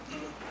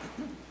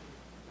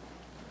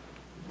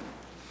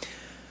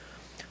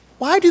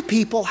Why do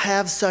people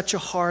have such a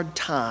hard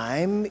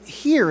time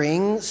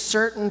hearing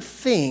certain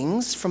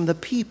things from the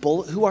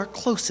people who are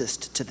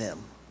closest to them?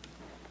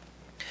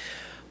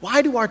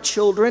 Why do our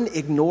children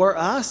ignore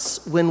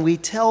us when we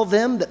tell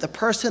them that the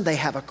person they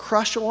have a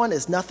crush on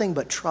is nothing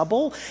but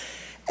trouble?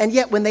 And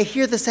yet when they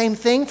hear the same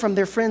thing from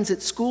their friends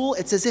at school,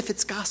 it's as if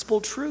it's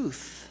gospel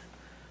truth.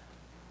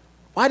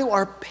 Why do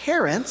our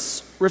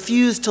parents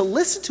refuse to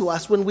listen to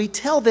us when we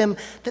tell them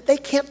that they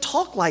can't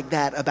talk like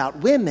that about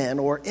women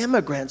or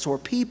immigrants or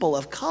people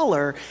of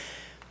color?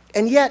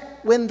 And yet,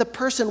 when the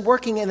person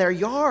working in their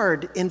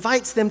yard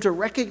invites them to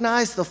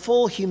recognize the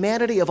full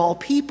humanity of all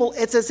people,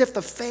 it's as if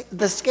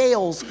the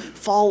scales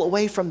fall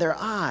away from their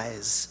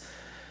eyes.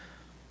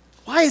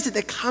 Why is it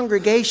that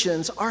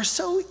congregations are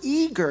so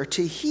eager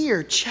to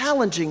hear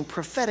challenging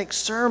prophetic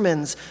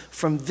sermons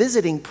from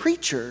visiting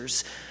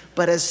preachers,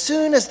 but as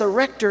soon as the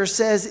rector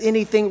says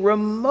anything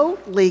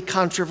remotely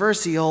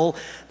controversial,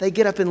 they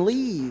get up and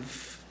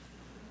leave?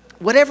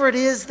 Whatever it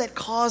is that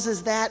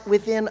causes that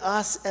within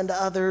us and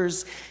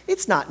others,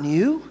 it's not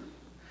new.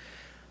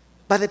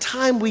 By the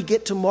time we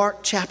get to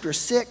Mark chapter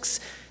 6,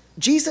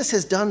 Jesus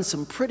has done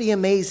some pretty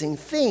amazing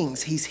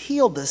things. He's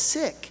healed the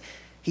sick.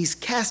 He's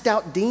cast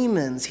out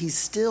demons. He's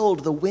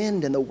stilled the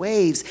wind and the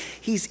waves.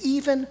 He's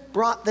even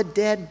brought the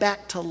dead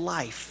back to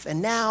life.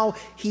 And now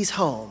he's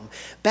home,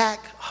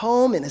 back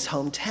home in his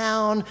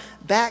hometown,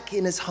 back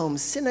in his home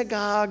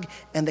synagogue,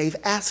 and they've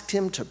asked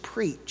him to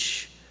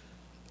preach.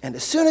 And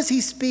as soon as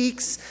he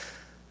speaks,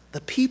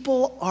 the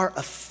people are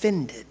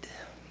offended.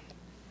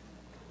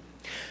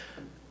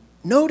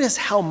 Notice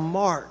how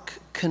Mark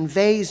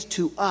conveys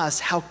to us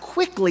how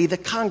quickly the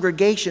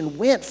congregation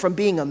went from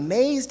being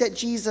amazed at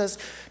Jesus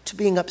to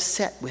being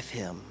upset with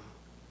him.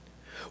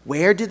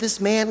 Where did this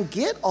man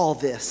get all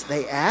this?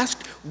 They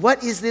asked.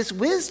 What is this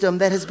wisdom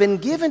that has been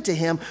given to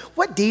him?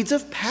 What deeds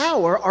of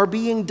power are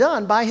being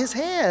done by his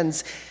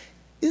hands?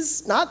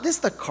 Is not this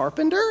the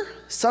carpenter,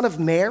 son of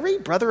Mary,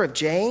 brother of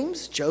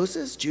James,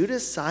 Joseph,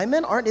 Judas,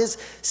 Simon? Aren't his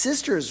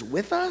sisters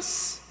with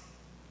us?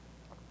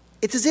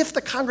 It's as if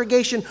the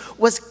congregation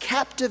was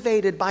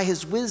captivated by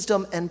his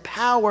wisdom and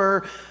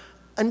power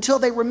until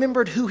they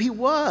remembered who he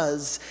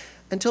was,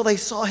 until they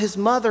saw his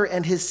mother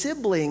and his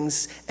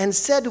siblings and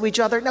said to each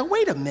other, now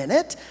wait a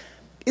minute,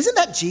 isn't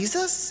that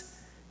Jesus?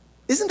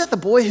 Isn't that the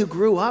boy who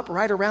grew up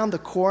right around the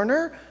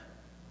corner?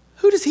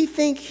 Who does he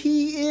think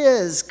he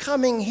is,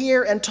 coming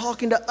here and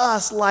talking to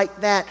us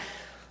like that,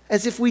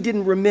 as if we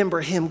didn't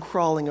remember him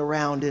crawling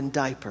around in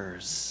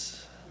diapers?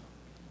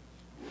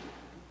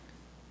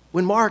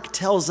 When Mark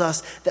tells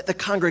us that the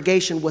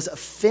congregation was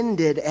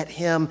offended at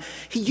him,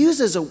 he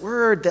uses a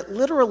word that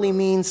literally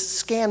means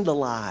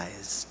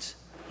scandalized.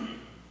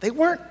 They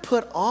weren't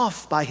put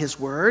off by his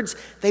words.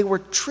 They were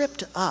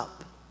tripped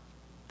up.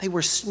 They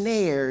were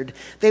snared.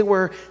 They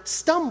were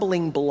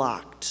stumbling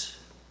blocked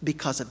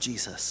because of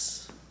Jesus.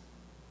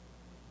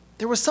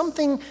 There was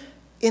something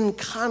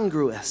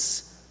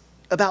incongruous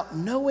about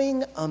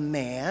knowing a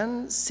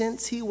man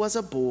since he was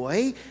a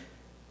boy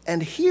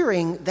and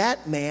hearing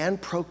that man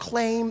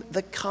proclaim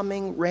the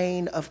coming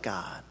reign of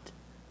God.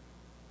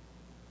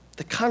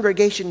 The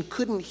congregation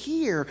couldn't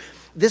hear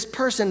this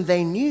person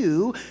they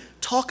knew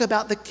talk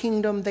about the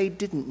kingdom they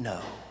didn't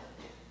know.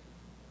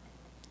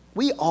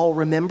 We all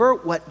remember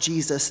what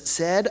Jesus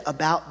said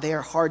about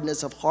their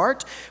hardness of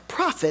heart.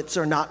 Prophets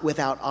are not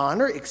without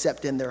honor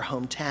except in their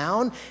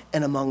hometown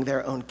and among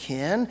their own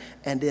kin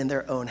and in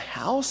their own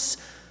house.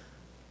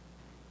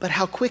 But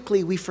how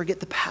quickly we forget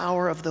the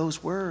power of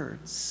those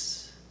words.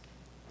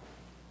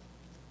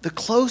 The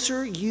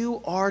closer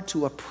you are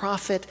to a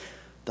prophet,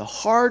 the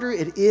harder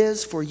it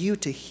is for you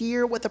to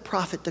hear what the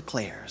prophet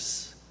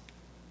declares.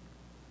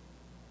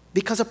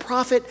 Because a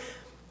prophet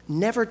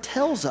never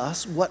tells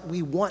us what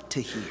we want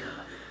to hear.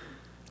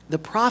 The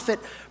prophet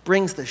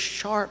brings the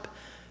sharp,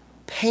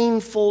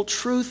 painful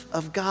truth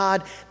of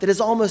God that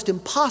is almost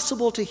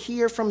impossible to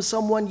hear from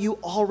someone you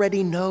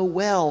already know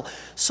well,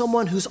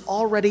 someone who's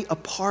already a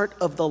part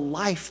of the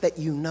life that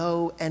you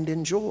know and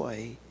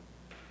enjoy.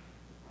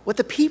 What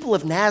the people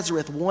of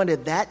Nazareth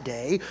wanted that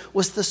day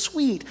was the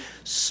sweet,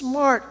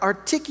 smart,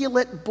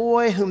 articulate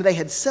boy whom they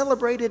had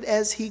celebrated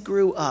as he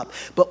grew up.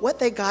 But what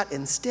they got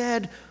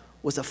instead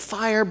was a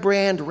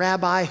firebrand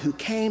rabbi who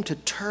came to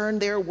turn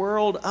their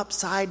world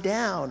upside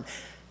down,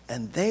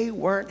 and they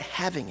weren't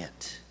having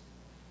it.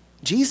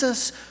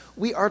 Jesus,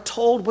 we are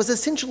told, was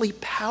essentially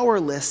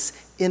powerless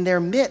in their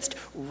midst,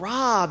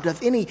 robbed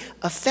of any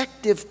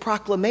effective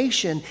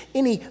proclamation,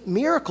 any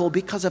miracle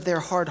because of their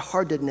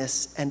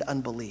hard-heartedness and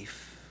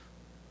unbelief.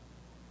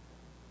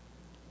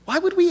 Why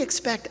would we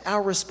expect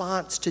our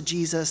response to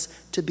Jesus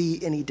to be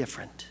any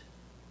different?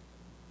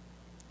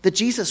 The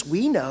Jesus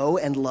we know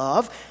and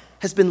love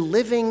has been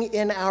living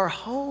in our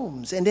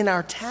homes and in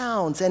our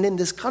towns and in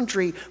this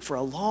country for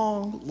a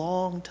long,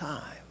 long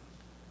time.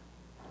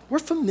 We're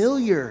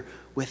familiar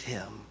with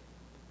him.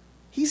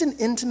 He's an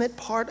intimate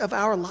part of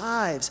our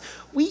lives.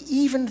 We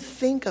even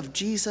think of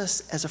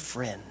Jesus as a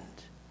friend.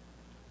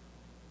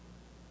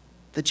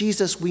 The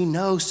Jesus we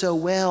know so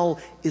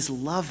well is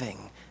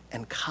loving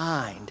and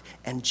kind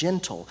and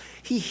gentle.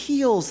 He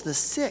heals the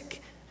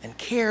sick and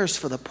cares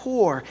for the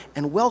poor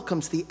and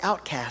welcomes the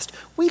outcast.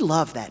 We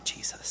love that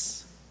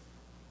Jesus.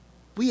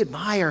 We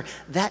admire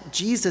that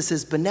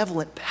Jesus'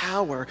 benevolent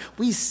power.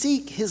 We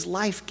seek his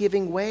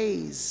life-giving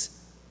ways.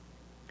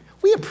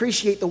 We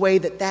appreciate the way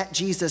that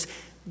Jesus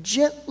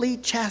gently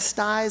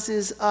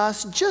chastises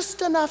us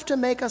just enough to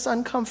make us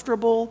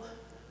uncomfortable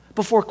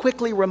before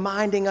quickly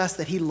reminding us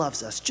that he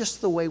loves us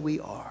just the way we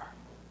are.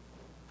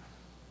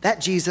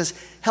 That Jesus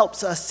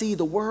helps us see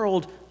the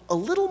world a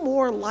little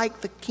more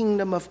like the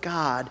kingdom of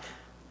God,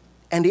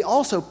 and he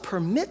also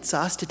permits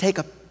us to take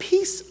a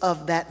piece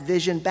of that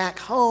vision back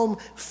home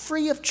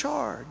free of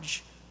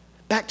charge,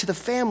 back to the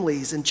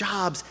families and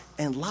jobs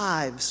and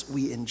lives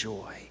we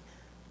enjoy.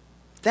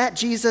 That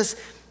Jesus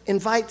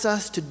invites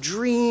us to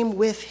dream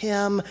with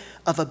him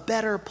of a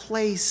better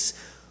place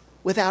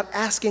without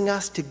asking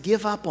us to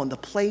give up on the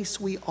place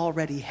we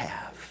already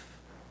have.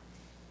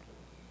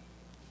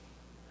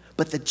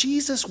 But the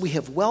Jesus we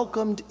have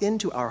welcomed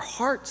into our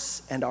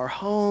hearts and our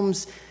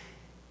homes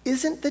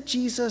isn't the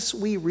Jesus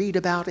we read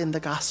about in the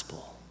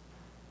gospel.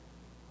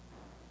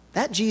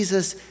 That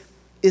Jesus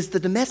is the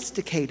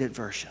domesticated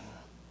version,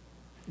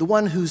 the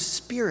one whose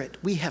spirit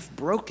we have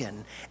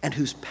broken and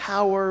whose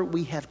power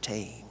we have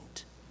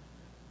tamed.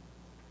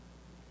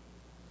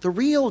 The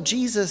real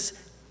Jesus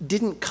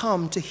didn't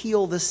come to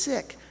heal the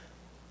sick.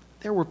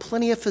 There were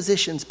plenty of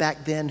physicians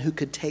back then who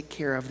could take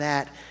care of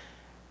that.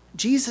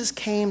 Jesus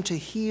came to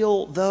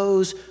heal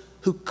those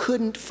who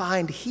couldn't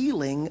find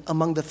healing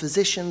among the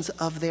physicians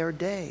of their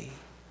day.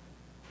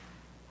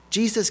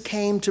 Jesus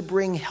came to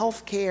bring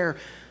health care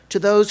to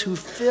those who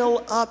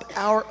fill up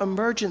our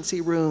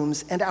emergency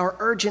rooms and our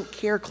urgent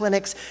care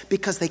clinics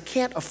because they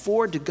can't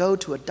afford to go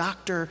to a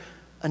doctor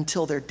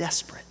until they're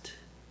desperate.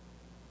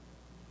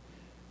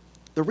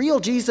 The real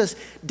Jesus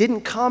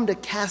didn't come to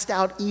cast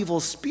out evil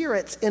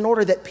spirits in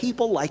order that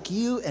people like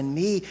you and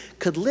me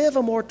could live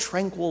a more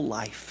tranquil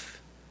life.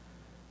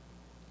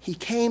 He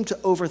came to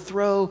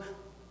overthrow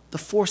the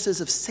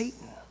forces of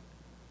Satan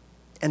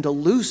and to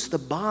loose the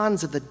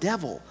bonds of the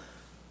devil,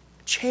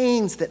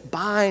 chains that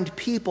bind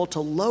people to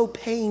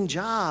low-paying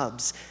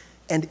jobs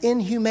and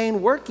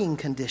inhumane working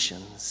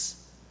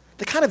conditions.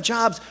 The kind of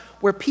jobs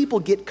where people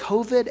get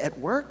COVID at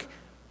work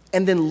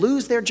and then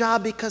lose their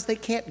job because they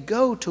can't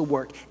go to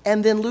work,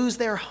 and then lose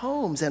their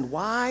homes. And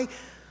why?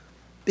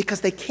 Because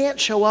they can't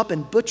show up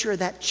and butcher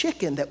that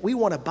chicken that we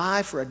want to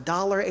buy for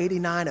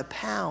 $1.89 a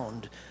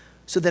pound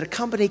so that a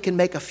company can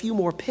make a few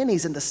more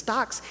pennies and the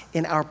stocks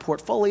in our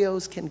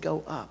portfolios can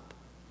go up.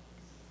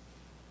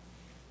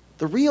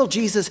 The real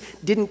Jesus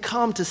didn't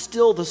come to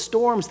still the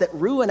storms that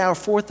ruin our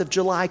 4th of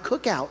July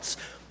cookouts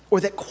or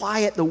that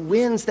quiet the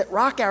winds that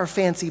rock our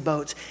fancy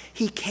boats.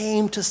 He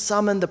came to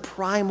summon the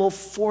primal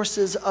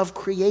forces of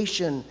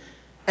creation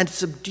and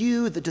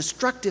subdue the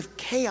destructive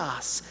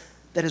chaos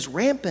that is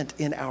rampant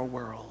in our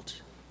world.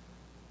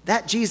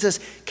 That Jesus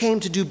came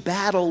to do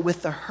battle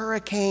with the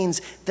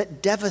hurricanes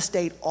that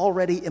devastate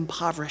already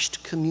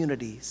impoverished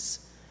communities.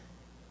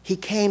 He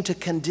came to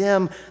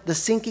condemn the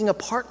sinking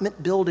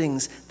apartment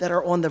buildings that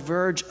are on the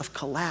verge of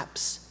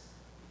collapse.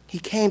 He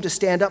came to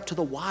stand up to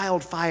the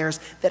wildfires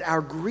that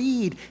our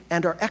greed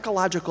and our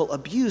ecological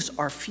abuse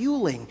are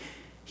fueling.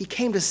 He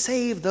came to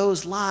save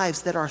those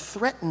lives that are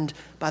threatened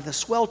by the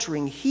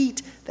sweltering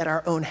heat that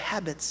our own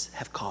habits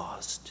have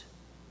caused.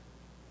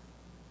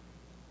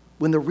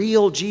 When the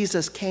real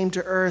Jesus came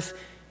to earth,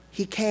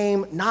 he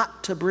came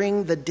not to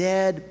bring the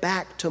dead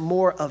back to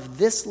more of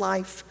this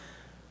life,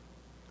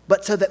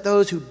 but so that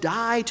those who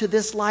die to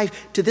this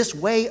life, to this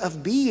way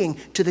of being,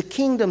 to the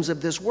kingdoms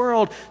of this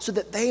world, so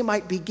that they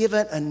might be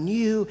given a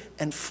new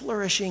and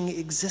flourishing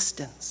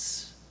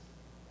existence.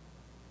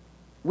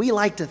 We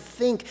like to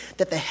think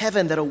that the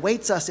heaven that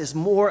awaits us is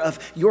more of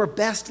your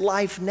best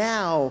life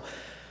now,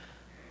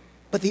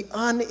 but the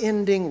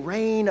unending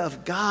reign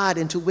of God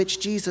into which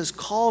Jesus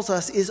calls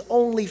us is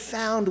only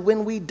found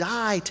when we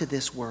die to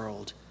this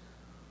world,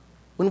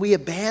 when we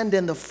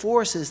abandon the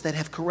forces that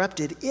have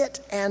corrupted it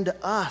and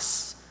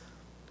us,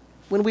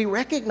 when we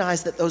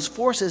recognize that those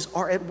forces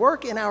are at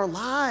work in our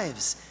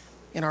lives,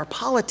 in our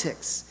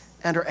politics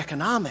and our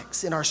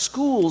economics, in our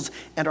schools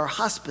and our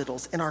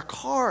hospitals, in our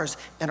cars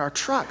and our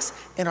trucks,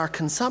 in our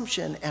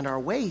consumption and our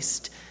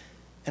waste,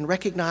 and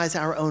recognize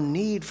our own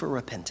need for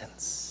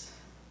repentance.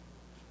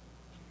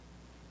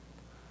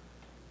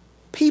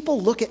 People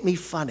look at me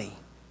funny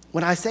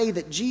when I say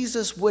that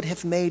Jesus would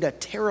have made a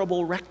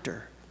terrible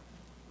rector.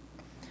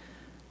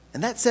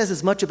 And that says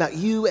as much about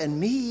you and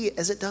me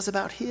as it does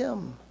about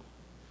him.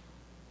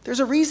 There's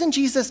a reason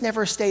Jesus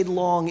never stayed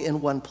long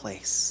in one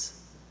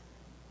place.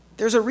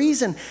 There's a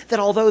reason that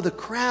although the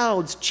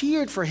crowds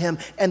cheered for him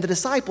and the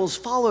disciples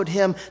followed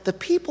him, the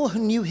people who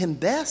knew him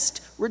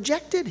best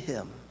rejected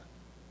him.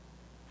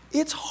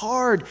 It's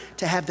hard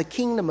to have the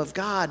kingdom of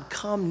God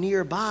come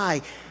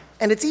nearby,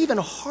 and it's even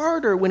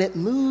harder when it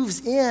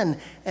moves in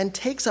and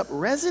takes up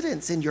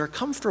residence in your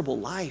comfortable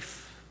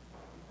life.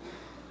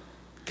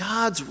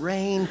 God's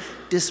reign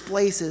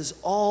displaces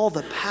all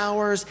the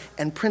powers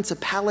and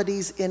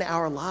principalities in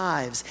our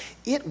lives.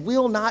 It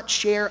will not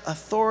share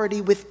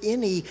authority with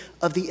any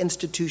of the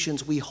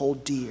institutions we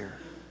hold dear.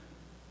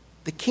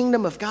 The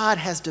kingdom of God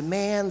has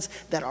demands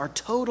that are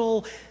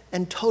total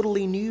and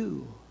totally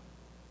new.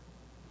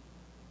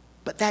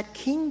 But that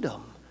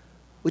kingdom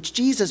which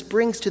Jesus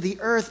brings to the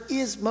earth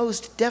is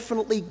most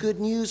definitely good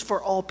news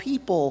for all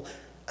people,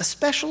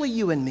 especially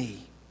you and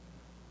me.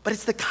 But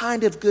it's the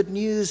kind of good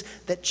news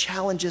that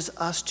challenges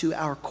us to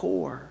our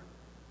core.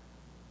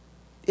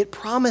 It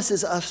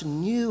promises us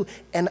new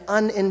and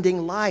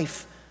unending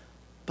life.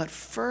 But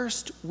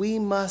first, we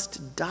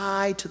must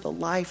die to the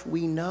life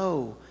we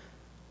know,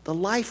 the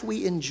life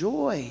we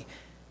enjoy,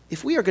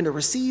 if we are going to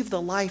receive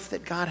the life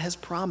that God has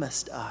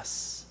promised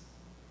us.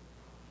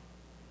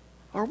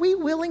 Are we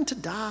willing to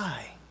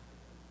die?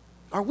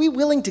 Are we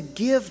willing to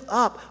give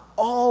up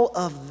all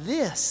of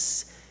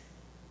this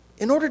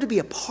in order to be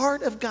a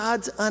part of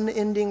God's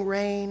unending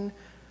reign?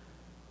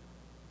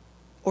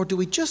 Or do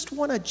we just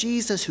want a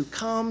Jesus who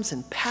comes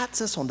and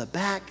pats us on the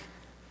back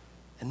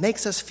and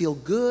makes us feel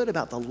good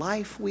about the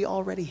life we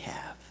already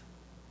have?